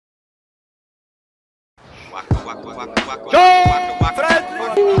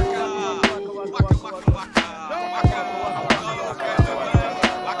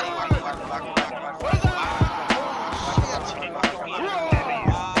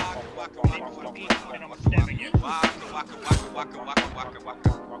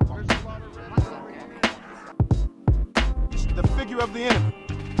The figure of the enemy.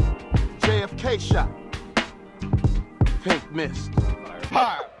 JFK shot. Pink missed.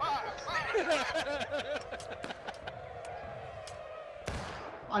 Fire.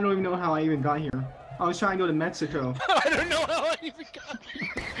 I don't even know how I even got here. I was trying to go to Mexico. I don't know how I even got here.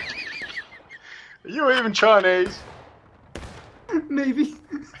 You even Chinese? Maybe.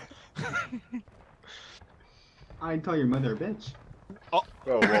 I'd call your mother a bitch. Oh.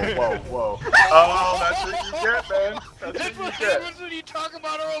 Whoa, whoa, whoa, whoa. Oh, that's what you get, man. That's what you get. That's when you talk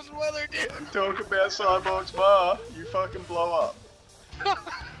about Earl's weather, dude. You talk about Cyborg's bar, you fucking blow up.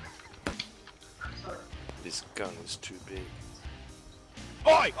 This gun is too big.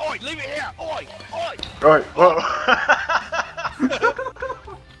 Oi! Oi! Leave it here! Oi! Oi! Right, whoa.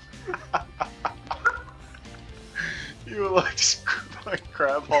 You were like just like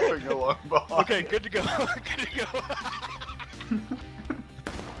crab hopping along behind. Okay, good to go. Good to go.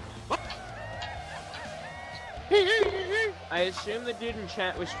 I assume the dude in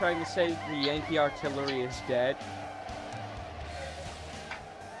chat was trying to say the Yankee artillery is dead.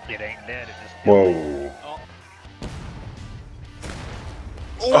 It ain't dead, it just... Whoa. Oh.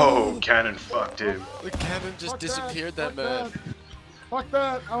 Oh, cannon fucked him. The cannon just disappeared, that man. Fuck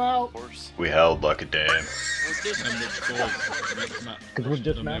that, I'm out. We held like a dam. Dude,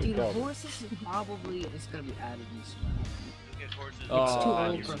 the horses probably is gonna be added in this one. It's too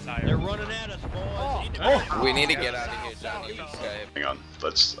old for me. They're running at us, boys. We need to get out of here, Johnny. Hang on,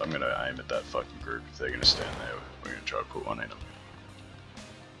 I'm gonna aim at that fucking group. If they're gonna stand there, we're gonna try to put one in them.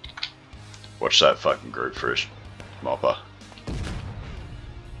 Watch that fucking group first, Mopper.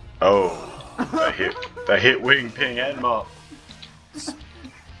 Oh, they hit Wing, Ping, and Mop.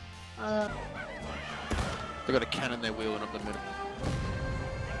 They got a cannon they're wheeling up the middle.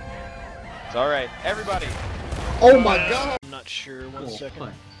 It's alright, everybody! Oh my god! I'm not sure, one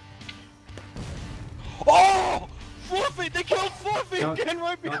second. Oh! Fluffy! They killed Fluffy again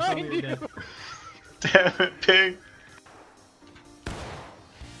right behind you! Damn it, Ping!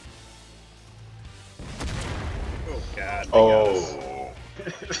 Oh god. Oh.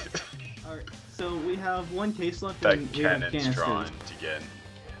 Alright, so we have one case left That and we have cannon's canisters. trying to get.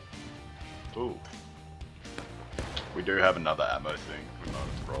 Ooh. We do have another ammo thing. We might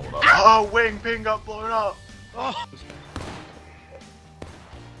have to roll it up. Oh, Wing Ping got blown up! Oh!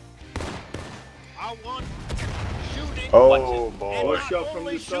 I want shooting. Oh boy. And not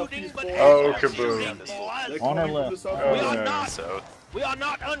only shooting, but Oh, shooting, kaboom. boys. On our left. We are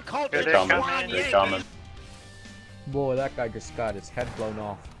not uncultured. They're coming. They're coming. Boy, that guy just got his head blown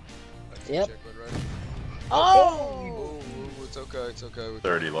off. Yep. Oh! It's okay, it's okay.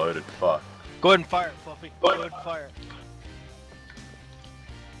 30 loaded, fuck. Go ahead and fire it, Fluffy. Go ahead and fire it.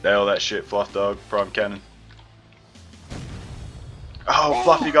 Nail that shit, Fluff Dog, prime cannon. Oh,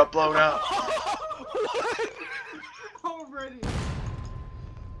 Fluffy got blown out. Already.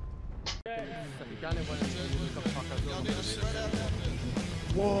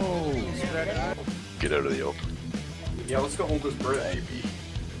 Whoa. Get out of the open. Yeah, let's go hold this bridge. Maybe.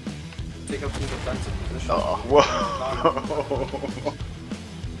 Take up some defensive position. Oh, whoa.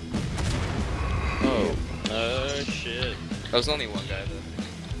 Oh, shit. That was only one guy, though.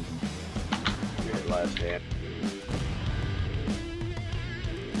 Good last hand.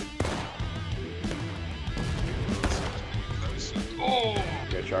 Oh!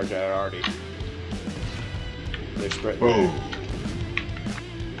 Good charge at Arty. They're spread. Whoa.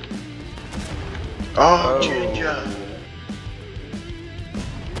 Oh, Ginger.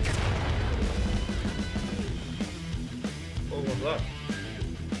 What was that?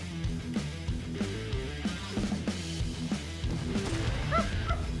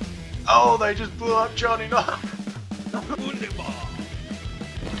 Oh, they just blew up Johnny. No.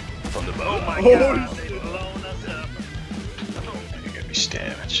 Oh my god, they've blown us up. You're gonna be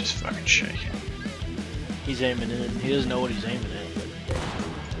stabbing, it's just fucking shaking. He's aiming in. He doesn't know what he's aiming at.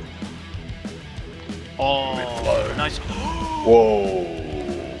 Oh, nice. Whoa,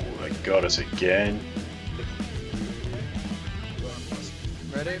 they got us again.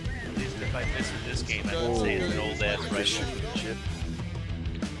 Ready? If I miss this game, I would say it's an old ass rifle.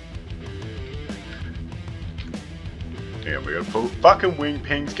 Yeah, we gotta pull fucking Wing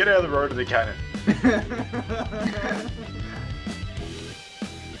Pings. Get out of the road of the cannon.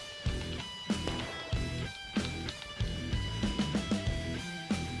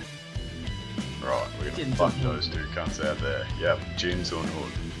 Right, We're gonna fuck those two cunts out there. Yep, Jin's on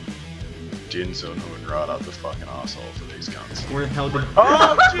hood. Jin's on hood, right up the fucking asshole for these cunts. Where the hell did...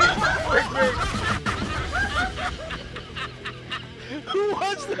 Oh, Jin! Who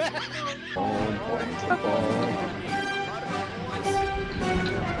was that?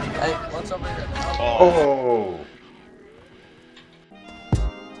 Hey, what's over here? Oh!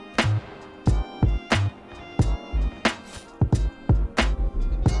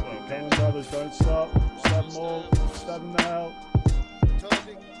 Come on, brothers, don't stop. Stab them all. Stab them now.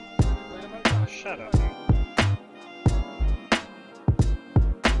 Shut up.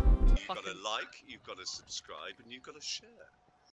 You've got to like, you've got to subscribe, and you've got to share.